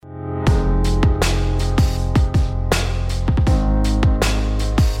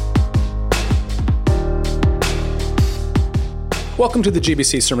Welcome to the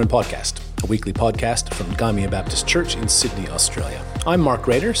GBC Sermon Podcast, a weekly podcast from Gymea Baptist Church in Sydney, Australia. I'm Mark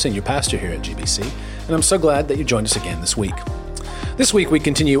Rader, Senior Pastor here at GBC, and I'm so glad that you joined us again this week. This week we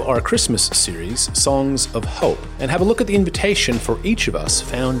continue our Christmas series, Songs of Hope, and have a look at the invitation for each of us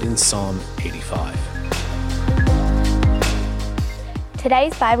found in Psalm 85.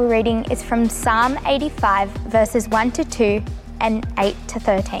 Today's Bible reading is from Psalm 85, verses 1 to 2 and 8 to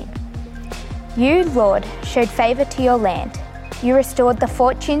 13. You, Lord, showed favour to your land. You restored the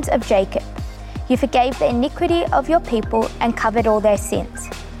fortunes of Jacob. You forgave the iniquity of your people and covered all their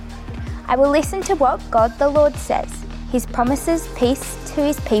sins. I will listen to what God the Lord says. His promises peace to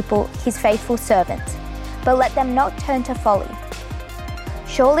his people, his faithful servants, but let them not turn to folly.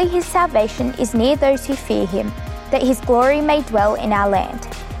 Surely his salvation is near those who fear him, that his glory may dwell in our land.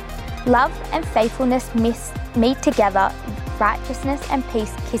 Love and faithfulness meet together, righteousness and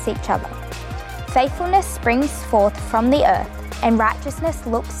peace kiss each other. Faithfulness springs forth from the earth, and righteousness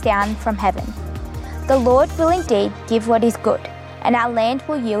looks down from heaven. The Lord will indeed give what is good, and our land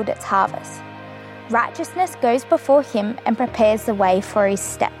will yield its harvest. Righteousness goes before him and prepares the way for his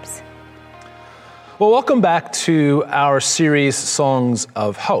steps. Well, welcome back to our series, Songs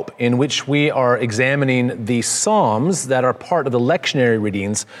of Hope, in which we are examining the Psalms that are part of the lectionary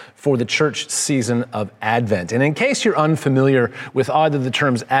readings for the church season of Advent. And in case you're unfamiliar with either the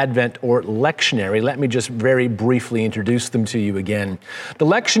terms Advent or lectionary, let me just very briefly introduce them to you again. The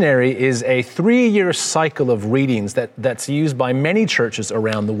lectionary is a 3-year cycle of readings that's used by many churches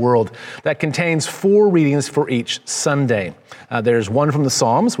around the world that contains 4 readings for each Sunday. There's one from the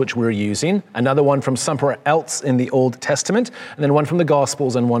Psalms, which we're using, another one from somewhere else in the Old Testament, and then one from the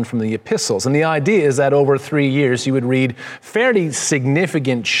Gospels and one from the Epistles. And the idea is that over 3 years, you would read fairly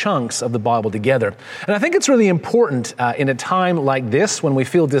significant chunks of the Bible together. And I think it's really important in a time like this, when we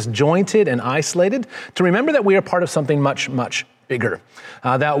feel disjointed and isolated, to remember that we are part of something much, much bigger.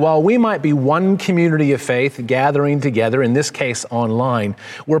 That while we might be one community of faith gathering together, in this case online,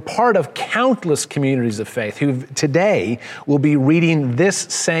 we're part of countless communities of faith who today will be reading this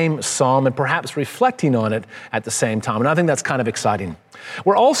same psalm and perhaps reflecting on it at the same time. And I think that's kind of exciting.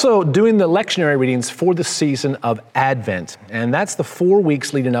 We're also doing the lectionary readings for the season of Advent, and that's the 4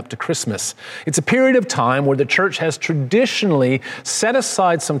 weeks leading up to Christmas. It's a period of time where the church has traditionally set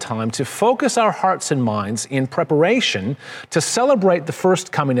aside some time to focus our hearts and minds in preparation to celebrate the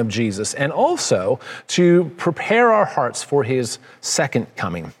first coming of Jesus and also to prepare our hearts for his second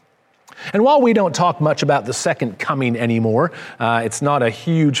coming. And while we don't talk much about the second coming anymore, it's not a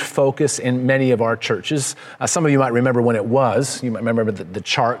huge focus in many of our churches. Some of you might remember when it was. You might remember the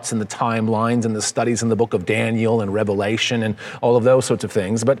charts and the timelines and the studies in the book of Daniel and Revelation and all of those sorts of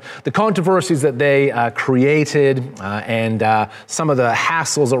things. But the controversies that they created and some of the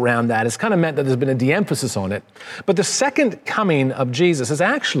hassles around that has kind of meant that there's been a de-emphasis on it. But the second coming of Jesus is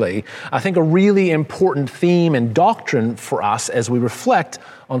actually, I think, a really important theme and doctrine for us as we reflect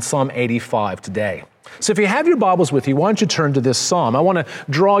on Psalm 85 today. So if you have your Bibles with you, why don't you turn to this psalm? I want to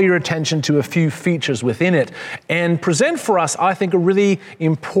draw your attention to a few features within it and present for us, I think, a really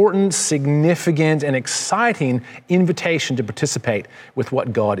important, significant, and exciting invitation to participate with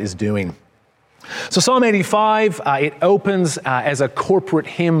what God is doing. So Psalm 85, it opens as a corporate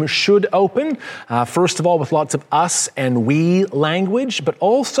hymn should open, first of all with lots of us and we language, but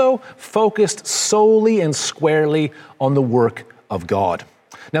also focused solely and squarely on the work of God.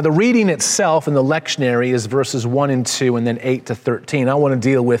 Now, the reading itself in the lectionary is verses 1 and 2 and then 8 to 13. I want to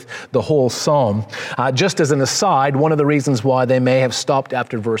deal with the whole psalm. Just as an aside, one of the reasons why they may have stopped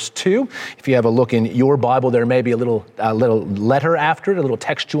after verse 2, if you have a look in your Bible, there may be a little letter after it, a little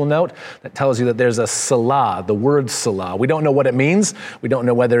textual note that tells you that there's a Selah, the word Selah. We don't know what it means. We don't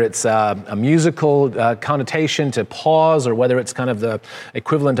know whether it's a musical connotation to pause or whether it's kind of the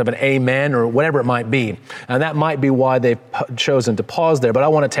equivalent of an amen or whatever it might be. And that might be why they've chosen to pause there. But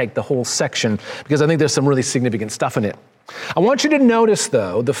I want to take the whole section because I think there's some really significant stuff in it. I want you to notice,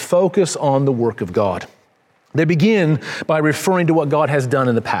 though, the focus on the work of God. They begin by referring to what God has done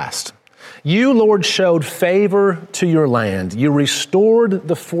in the past. You, Lord, showed favor to your land. You restored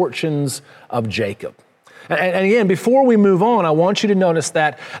the fortunes of Jacob. And again, before we move on, I want you to notice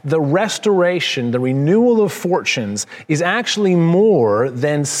that the restoration, the renewal of fortunes is actually more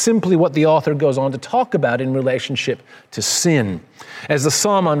than simply what the author goes on to talk about in relationship to sin. As the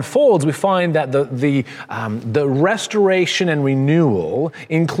psalm unfolds, we find that the restoration and renewal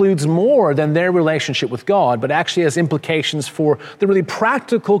includes more than their relationship with God, but actually has implications for the really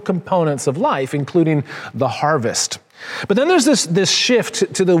practical components of life, including the harvest. But then there's this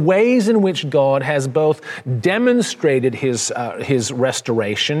shift to the ways in which God has both demonstrated his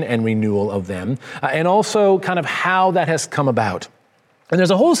restoration and renewal of them, and also kind of how that has come about. And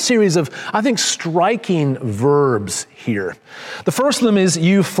there's a whole series of, I think, striking verbs here. The first of them is,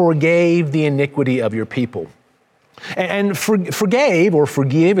 you forgave the iniquity of your people. And forgave or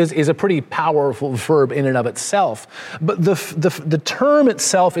forgive is a pretty powerful verb in and of itself. But the term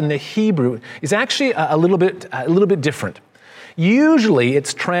itself in the Hebrew is actually a little bit different. Usually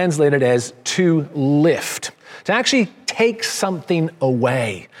it's translated as to lift, to actually take something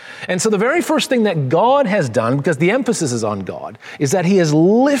away. And so the very first thing that God has done, because the emphasis is on God, is that he has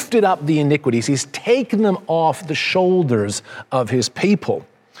lifted up the iniquities. He's taken them off the shoulders of his people,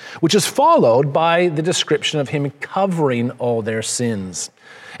 which is followed by the description of him covering all their sins.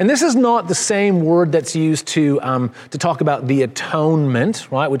 And this is not the same word that's used to talk about the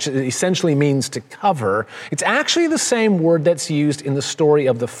atonement, right, which essentially means to cover. It's actually the same word that's used in the story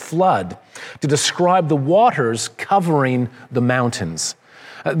of the flood to describe the waters covering the mountains.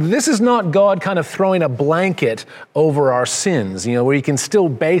 This is not God kind of throwing a blanket over our sins, where you can still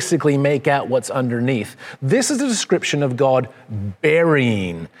basically make out what's underneath. This is a description of God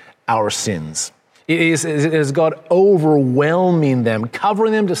burying our sins. It is God overwhelming them,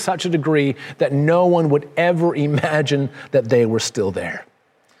 covering them to such a degree that no one would ever imagine that they were still there.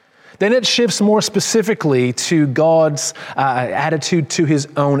 Then it shifts more specifically to God's attitude to his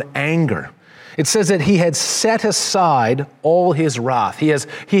own anger. It says that he had set aside all his wrath. He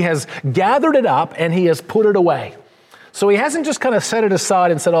has gathered it up and he has put it away. So he hasn't just kind of set it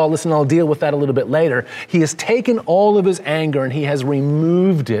aside and said, oh, listen, I'll deal with that a little bit later. He has taken all of his anger and he has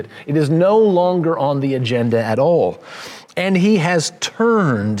removed it. It is no longer on the agenda at all. And he has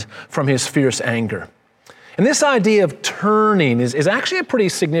turned from his fierce anger. And this idea of turning is actually a pretty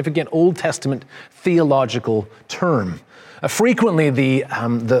significant Old Testament theological term. Frequently,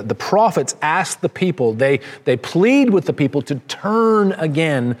 the prophets ask the people, they plead with the people to turn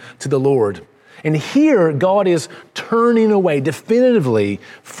again to the Lord. And here, God is turning away definitively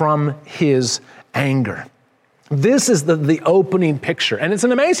from his anger. This is the opening picture, and it's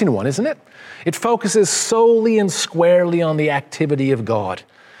an amazing one, isn't it? It focuses solely and squarely on the activity of God.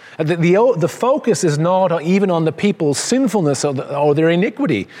 The focus is not even on the people's sinfulness or their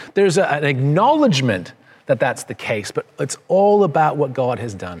iniquity. There's an acknowledgement that that's the case, but it's all about what God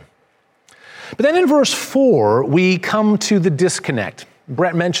has done. But then in verse 4, we come to the disconnect.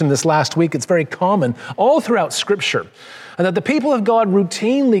 Brett mentioned this last week. It's very common all throughout Scripture, and that the people of God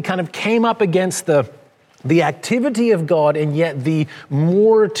routinely kind of came up against the activity of God and yet the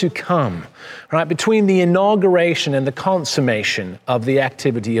more to come, right, between the inauguration and the consummation of the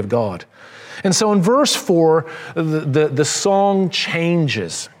activity of God. And so in verse 4, the song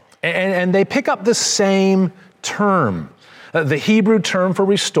changes, and they pick up the same term. The Hebrew term for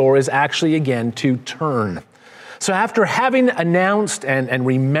restore is actually, again, to turn. So after having announced and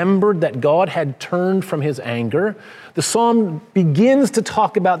remembered that God had turned from his anger, the psalm begins to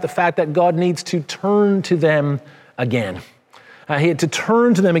talk about the fact that God needs to turn to them again. He had to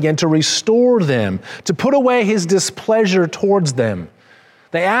turn to them again, to restore them, to put away his displeasure towards them.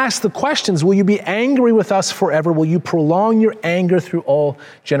 They ask the questions, will you be angry with us forever? Will you prolong your anger through all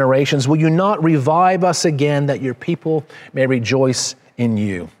generations? Will you not revive us again that your people may rejoice in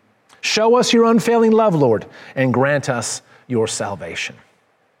you? Show us your unfailing love, Lord, and grant us your salvation.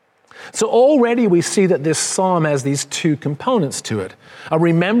 So already we see that this psalm has these two components to it. A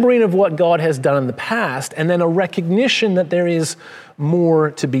remembering of what God has done in the past, and then a recognition that there is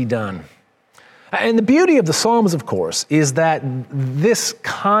more to be done. And the beauty of the Psalms, of course, is that this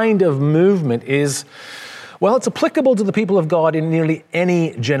kind of movement is, well, it's applicable to the people of God in nearly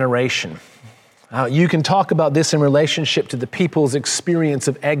any generation. You can talk about this in relationship to the people's experience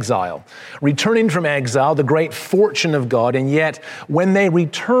of exile. Returning from exile, the great fortune of God, and yet when they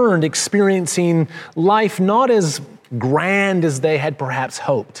returned, experiencing life not as grand as they had perhaps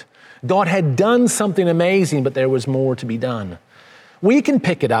hoped. God had done something amazing, but there was more to be done. We can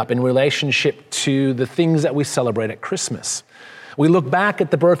pick it up in relationship to the things that we celebrate at Christmas. We look back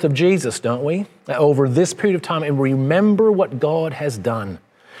at the birth of Jesus, don't we, over this period of time, and remember what God has done.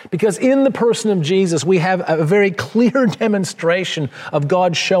 Because in the person of Jesus, we have a very clear demonstration of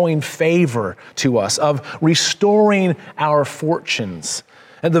God showing favor to us, of restoring our fortunes.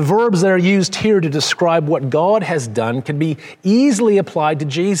 And the verbs that are used here to describe what God has done can be easily applied to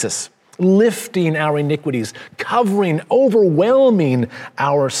Jesus, lifting our iniquities, covering, overwhelming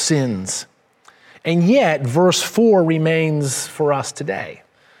our sins. And yet, verse 4 remains for us today.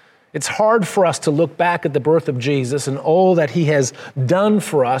 It's hard for us to look back at the birth of Jesus and all that he has done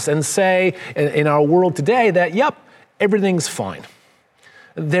for us and say in our world today that, yep, everything's fine.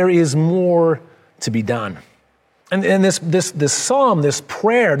 There is more to be done. And this psalm, this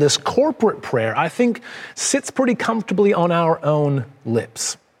prayer, this corporate prayer, I think sits pretty comfortably on our own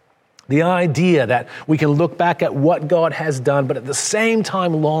lips. The idea that we can look back at what God has done, but at the same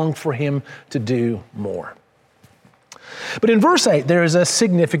time long for him to do more. But in verse 8, there is a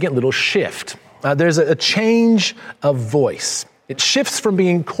significant little shift. There's a change of voice. It shifts from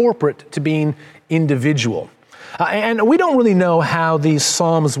being corporate to being individual. And we don't really know how these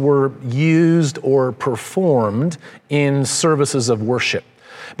psalms were used or performed in services of worship.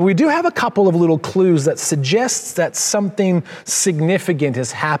 But we do have a couple of little clues that suggests that something significant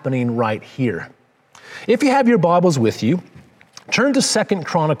is happening right here. If you have your Bibles with you, turn to 2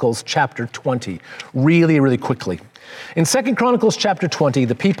 Chronicles chapter 20 really quickly. In 2 Chronicles chapter 20,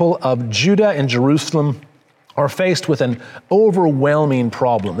 the people of Judah and Jerusalem are faced with an overwhelming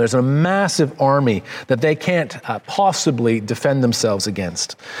problem. There's a massive army that they can't possibly defend themselves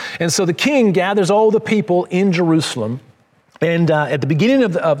against. And so the king gathers all the people in Jerusalem, and at the beginning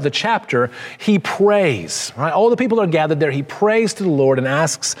of the chapter, he prays, right? All the people are gathered there. He prays to the Lord and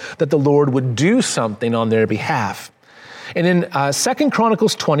asks that the Lord would do something on their behalf. And in 2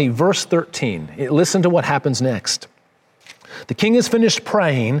 Chronicles 20, verse 13, listen to what happens next. The king has finished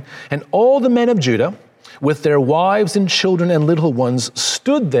praying, and all the men of Judah, with their wives and children and little ones,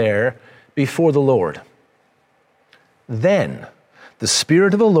 stood there before the Lord. Then the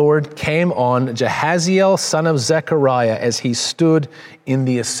Spirit of the Lord came on Jahaziel, son of Zechariah, as he stood in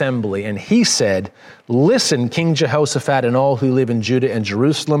the assembly. And he said, "Listen, King Jehoshaphat and all who live in Judah and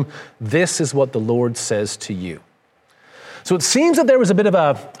Jerusalem, this is what the Lord says to you." So it seems that there was a bit of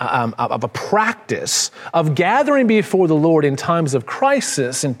a practice of gathering before the Lord in times of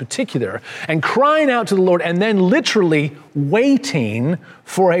crisis in particular, and crying out to the Lord, and then literally waiting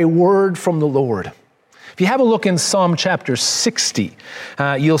for a word from the Lord. If you have a look in Psalm chapter 60,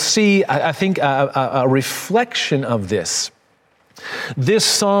 you'll see, I think, a reflection of this. This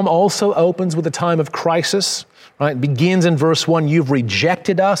psalm also opens with a time of crisis, right? It begins in verse 1, "You've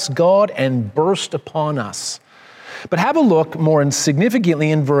rejected us, God, and burst upon us." But have a look more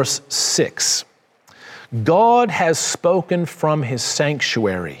significantly in verse 6. God has spoken from his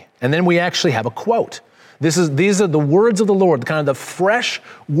sanctuary. And then we actually have a quote. These are the words of the Lord, kind of the fresh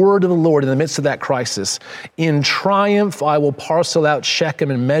word of the Lord in the midst of that crisis. "In triumph, I will parcel out Shechem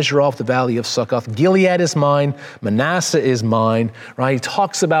and measure off the valley of Succoth. Gilead is mine, Manasseh is mine." Right? He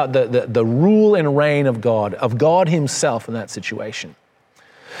talks about the rule and reign of God himself in that situation.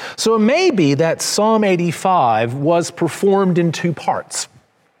 So it may be that Psalm 85 was performed in two parts.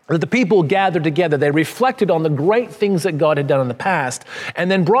 That the people gathered together, they reflected on the great things that God had done in the past, and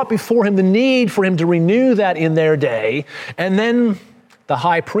then brought before him the need for him to renew that in their day. And then the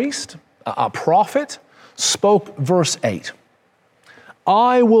high priest, a prophet, spoke verse 8.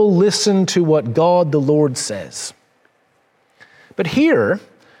 "I will listen to what God the Lord says." But here,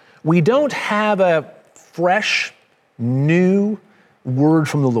 we don't have a fresh, new word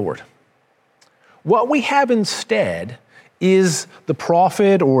from the Lord. What we have instead is the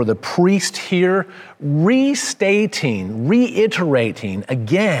prophet or the priest here reiterating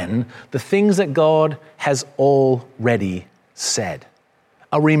again the things that God has already said.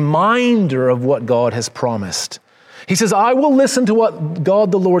 A reminder of what God has promised. He says, "I will listen to what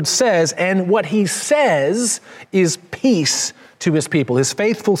God the Lord says," and what he says is peace to his people, his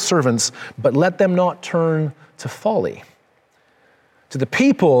faithful servants, but let them not turn to folly. To the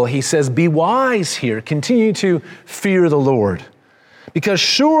people, he says, "Be wise here, continue to fear the Lord. Because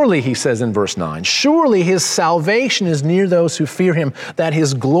surely," he says in verse 9, "surely his salvation is near those who fear him, that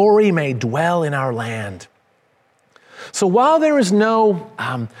his glory may dwell in our land." So while there is no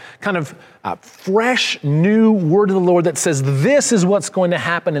fresh new word of the Lord that says this is what's going to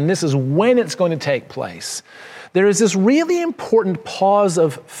happen and this is when it's going to take place, there is this really important pause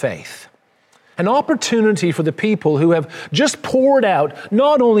of faith. An opportunity for the people who have just poured out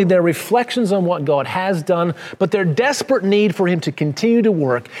not only their reflections on what God has done, but their desperate need for him to continue to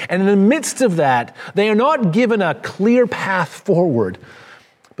work. And in the midst of that, they are not given a clear path forward,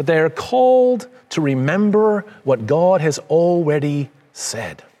 but they are called to remember what God has already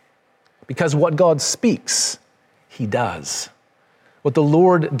said. Because what God speaks, he does. What the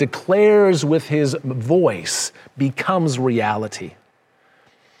Lord declares with his voice becomes reality.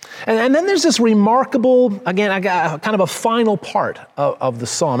 And then there's this remarkable, again, kind of a final part of the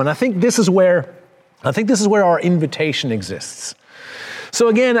psalm. And I think this is where our invitation exists. So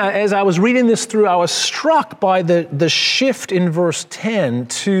again, as I was reading this through, I was struck by the shift in verse 10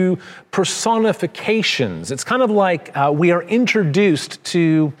 to personifications. It's kind of like we are introduced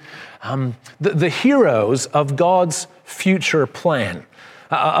to the heroes of God's future plan,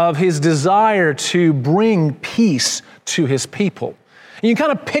 of his desire to bring peace to his people. And you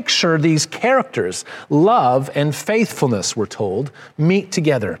kind of picture these characters. Love and faithfulness, we're told, meet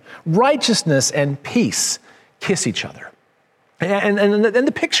together. Righteousness and peace kiss each other. And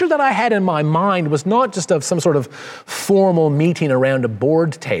the picture that I had in my mind was not just of some sort of formal meeting around a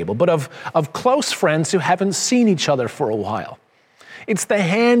board table, but of close friends who haven't seen each other for a while. It's the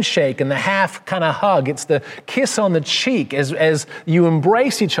handshake and the half kind of hug. It's the kiss on the cheek as you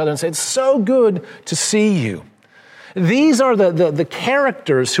embrace each other and say, it's so good to see you. These are the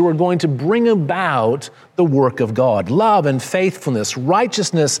characters who are going to bring about the work of God. Love and faithfulness,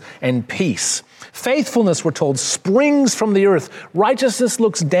 righteousness and peace. Faithfulness, we're told, springs from the earth. Righteousness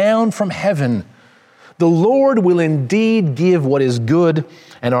looks down from heaven. The Lord will indeed give what is good,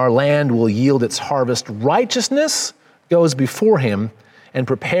 and our land will yield its harvest. Righteousness goes before him and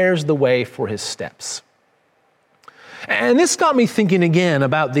prepares the way for his steps. And this got me thinking again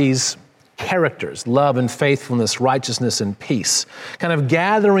about these characters, love and faithfulness, righteousness and peace, kind of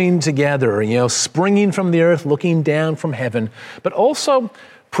gathering together, springing from the earth, looking down from heaven, but also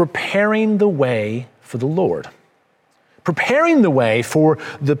preparing the way for the Lord. Preparing the way for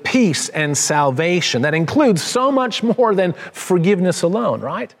the peace and salvation that includes so much more than forgiveness alone,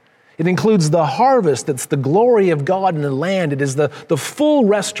 right? It includes the harvest that's the glory of God in the land. It is the full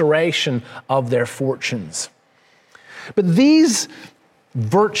restoration of their fortunes. But these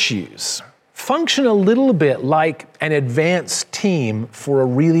virtues function a little bit like an advance team for a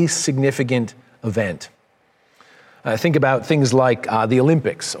really significant event. Think about things like the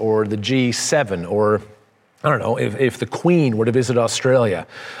Olympics or the G7 or, I don't know, if the Queen were to visit Australia.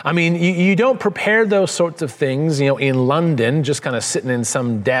 I mean, you don't prepare those sorts of things, in London, just kind of sitting in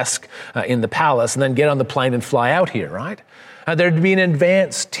some desk in the palace and then get on the plane and fly out here, right? There'd be an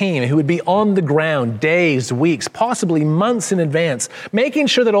advance team who would be on the ground days, weeks, possibly months in advance, making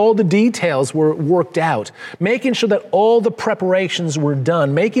sure that all the details were worked out, making sure that all the preparations were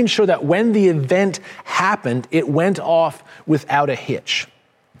done, making sure that when the event happened, it went off without a hitch.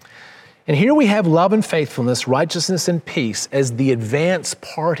 And here we have love and faithfulness, righteousness and peace as the advance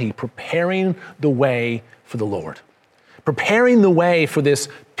party preparing the way for the Lord. Preparing the way for this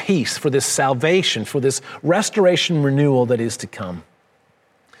peace, for this salvation, for this restoration renewal that is to come.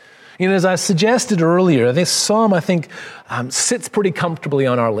 As I suggested earlier, this psalm, I think, sits pretty comfortably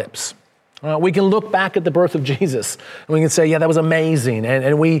on our lips. We can look back at the birth of Jesus and we can say, yeah, that was amazing.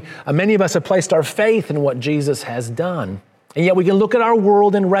 And many of us have placed our faith in what Jesus has done. And yet we can look at our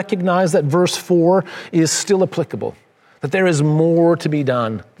world and recognize that verse 4 is still applicable, that there is more to be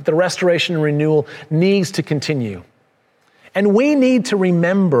done, that the restoration and renewal needs to continue. And we need to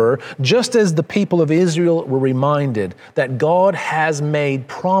remember, just as the people of Israel were reminded, that God has made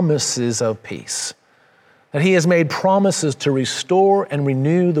promises of peace, that he has made promises to restore and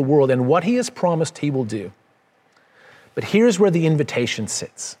renew the world, and what he has promised he will do. But here's where the invitation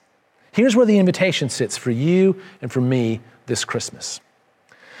sits. Here's where the invitation sits for you and for me this Christmas.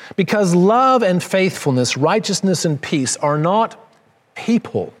 Because love and faithfulness, righteousness and peace are not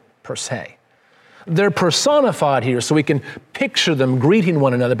people per se. They're personified here so we can picture them greeting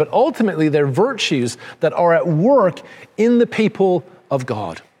one another, but ultimately they're virtues that are at work in the people of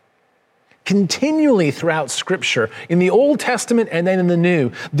God. Continually throughout Scripture, in the Old Testament and then in the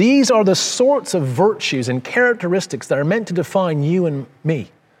New, these are the sorts of virtues and characteristics that are meant to define you and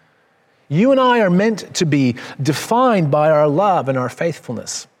me. You and I are meant to be defined by our love and our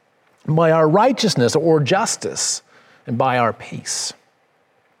faithfulness, by our righteousness or justice, and by our peace.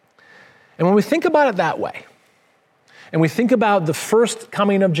 And when we think about it that way, and we think about the first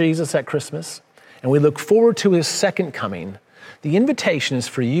coming of Jesus at Christmas, and we look forward to his second coming, the invitation is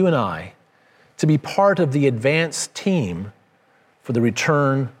for you and I to be part of the advance team for the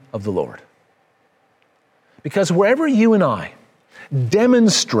return of the Lord. Because wherever you and I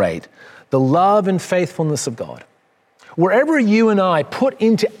demonstrate the love and faithfulness of God, wherever you and I put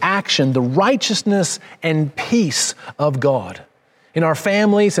into action the righteousness and peace of God, in our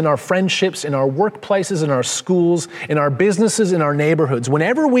families, in our friendships, in our workplaces, in our schools, in our businesses, in our neighborhoods,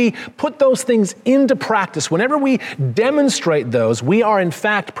 whenever we put those things into practice, whenever we demonstrate those, we are in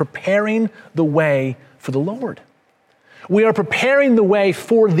fact preparing the way for the Lord. We are preparing the way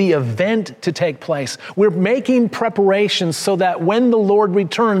for the event to take place. We're making preparations so that when the Lord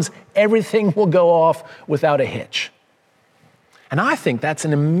returns, everything will go off without a hitch. And I think that's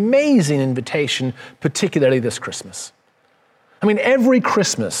an amazing invitation, particularly this Christmas. I mean, every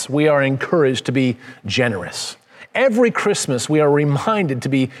Christmas we are encouraged to be generous. Every Christmas we are reminded to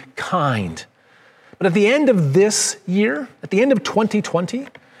be kind. But at the end of this year, at the end of 2020,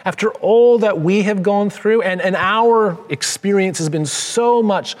 after all that we have gone through, and our experience has been so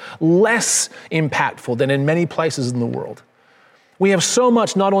much less impactful than in many places in the world, we have so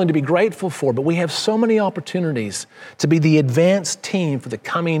much not only to be grateful for, but we have so many opportunities to be the advance team for the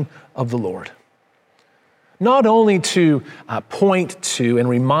coming of the Lord. Not only to point to and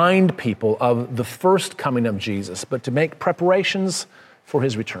remind people of the first coming of Jesus, but to make preparations for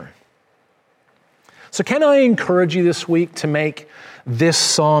his return. So can I encourage you this week to make this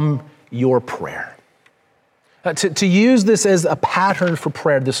psalm your prayer? To use this as a pattern for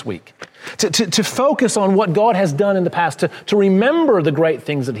prayer this week. To focus on what God has done in the past. To remember the great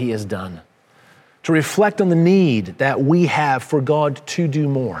things that he has done. To reflect on the need that we have for God to do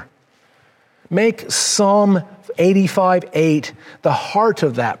more. Make Psalm 85:8 the heart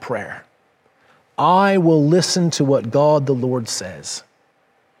of that prayer. I will listen to what God the Lord says.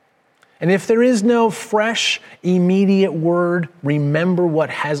 And if there is no fresh, immediate word, remember what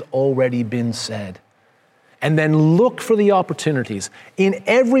has already been said. And then look for the opportunities in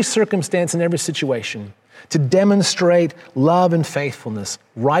every circumstance and every situation to demonstrate love and faithfulness,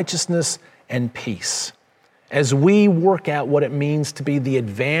 righteousness and peace as we work out what it means to be the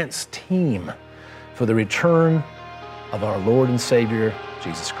advance team for the return of our Lord and Savior,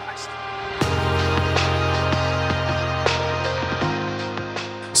 Jesus Christ.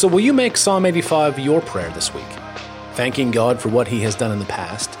 So will you make Psalm 85 your prayer this week? Thanking God for what he has done in the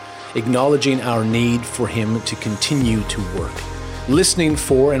past, acknowledging our need for him to continue to work, listening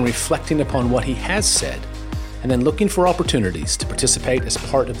for and reflecting upon what he has said, and then looking for opportunities to participate as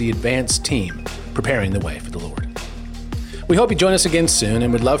part of the advance team preparing the way for the Lord. We hope you join us again soon,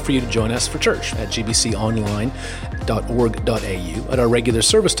 and would love for you to join us for church at gbconline.org.au at our regular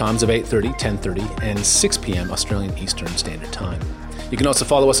service times of 8:30, 10:30, and 6 p.m. Australian Eastern Standard Time. You can also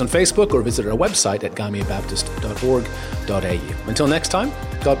follow us on Facebook or visit our website at gamiabaptist.org.au. Until next time,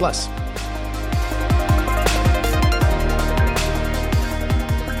 God bless.